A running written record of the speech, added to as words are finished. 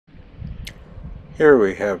Here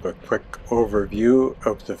we have a quick overview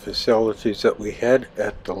of the facilities that we had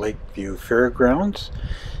at the Lakeview Fairgrounds.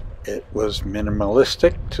 It was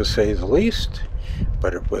minimalistic to say the least,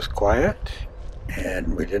 but it was quiet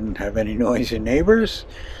and we didn't have any noisy neighbors,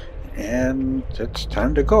 and it's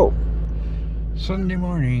time to go. Sunday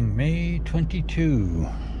morning, May 22.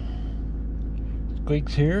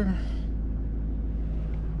 Squeak's here.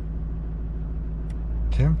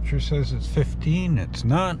 Temperature says it's 15. It's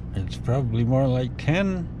not. It's probably more like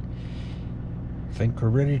 10. Think we're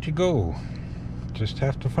ready to go. Just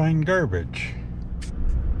have to find garbage.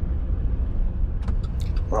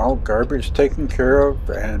 Well, garbage taken care of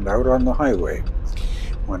and out on the highway.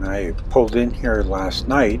 When I pulled in here last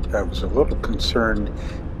night, I was a little concerned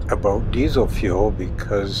about diesel fuel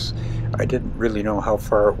because I didn't really know how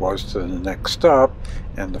far it was to the next stop,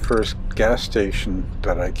 and the first gas station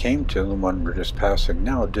that I came to, the one we're just passing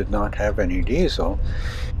now, did not have any diesel.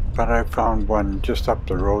 But I found one just up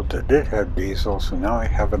the road that did have diesel, so now I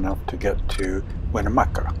have enough to get to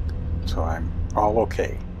Winnemucca. So I'm all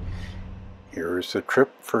okay. Here's the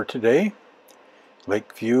trip for today.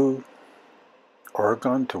 Lakeview,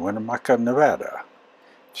 Oregon to Winnemucca, Nevada.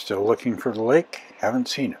 Still looking for the lake, haven't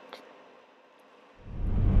seen it.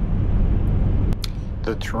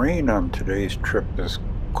 The terrain on today's trip is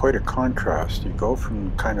quite a contrast. You go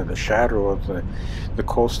from kind of the shadow of the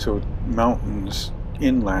coastal mountains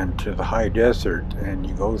inland to the high desert, and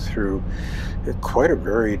you go through quite a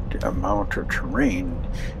varied amount of terrain,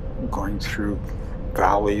 going through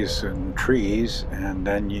valleys and trees, and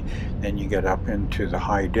then you get up into the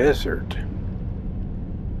high desert.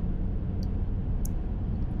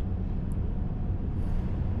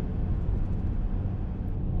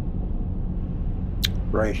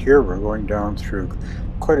 Right here we're going down through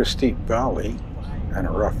quite a steep valley and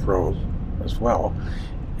a rough road as well,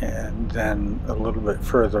 and then a little bit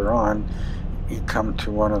further on you come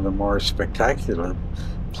to one of the more spectacular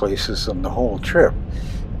places on the whole trip.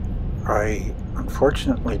 I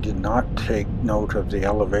unfortunately did not take note of the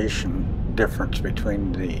elevation difference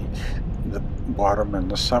between the bottom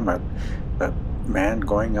and the summit, but man,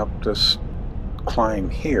 going up this climb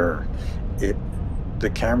here, the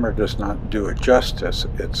camera does not do it justice.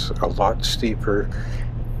 It's a lot steeper,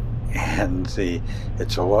 and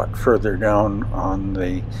it's a lot further down on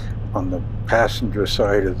the passenger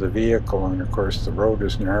side of the vehicle, and of course the road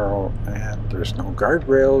is narrow and there's no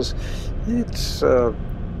guardrails.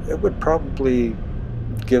 It would probably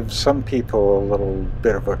give some people a little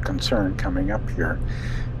bit of a concern coming up here.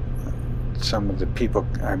 Some of the people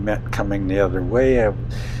I met coming the other way, I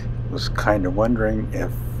was kind of wondering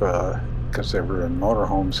if because they were in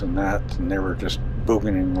motorhomes and that, and they were just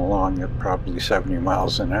boogieing along at probably 70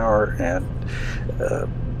 miles an hour, and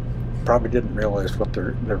probably didn't realize what they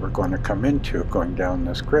were going to come into going down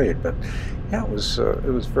this grade. But yeah, it was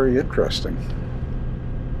very interesting.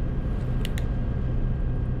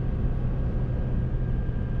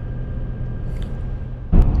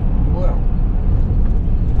 Well,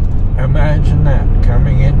 imagine that,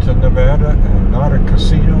 coming into Nevada and not a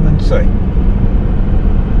casino in sight.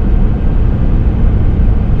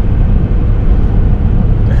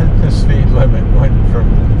 The speed limit went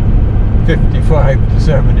from 55 to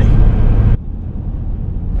 70.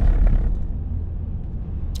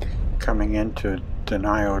 Coming into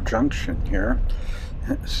Denio Junction here,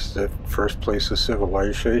 it's the first place of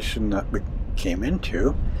civilization that we came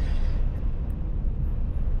into.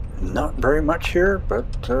 Not very much here, but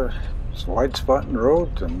it's a wide spot in the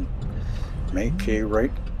road, and make a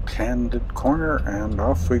right-handed corner and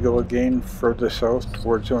off we go again further south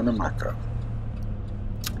towards Winnemucca.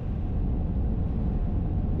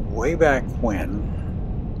 Way back when,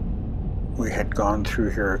 we had gone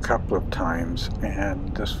through here a couple of times,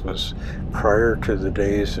 and this was prior to the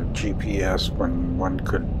days of GPS when one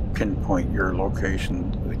could pinpoint your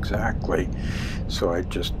location exactly. So I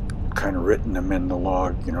just kind of written them in the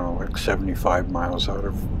log, you know, like 75 miles out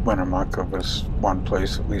of Winnemucca was one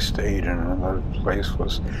place that we stayed, and another place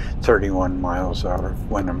was 31 miles out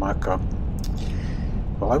of Winnemucca.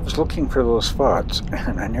 Well, I was looking for those spots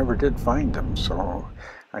and I never did find them, so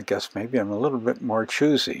I guess maybe I'm a little bit more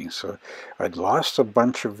choosy. So I'd lost a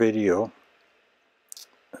bunch of video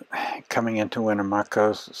coming into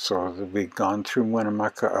Winnemucca, so that we'd gone through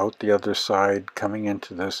Winnemucca, out the other side, coming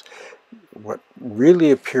into this, what really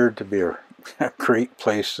appeared to be a great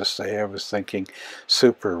place to stay. I was thinking,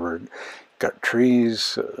 super, we've got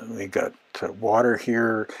trees, we got water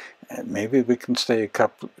here, and maybe we can stay a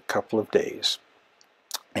couple of days.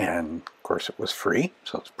 And of course it was free,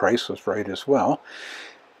 so the price was right as well.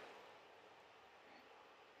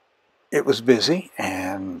 It was busy,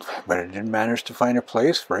 but I did manage to find a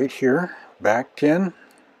place right here backed in,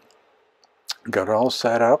 got all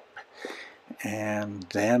set up, and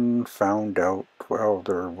then found out, well,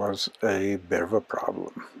 there was a bit of a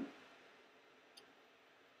problem.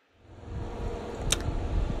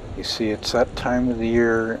 You see, it's that time of the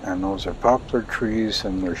year, and those are poplar trees,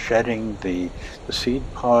 and they're shedding the seed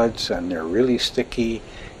pods, and they're really sticky,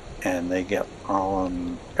 and they get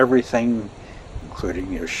on everything,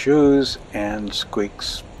 including your shoes and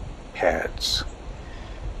Squeak's pads.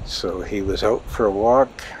 So he was out for a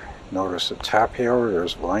walk, noticed a tap here,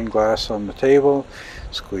 there's wine glass on the table.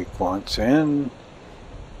 Squeak wants in.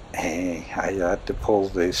 Hey, I had to pull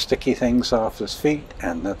the sticky things off his feet,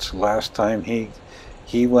 and that's the last time he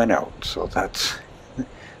went out. So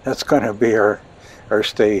that's going to be our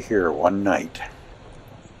stay here one night.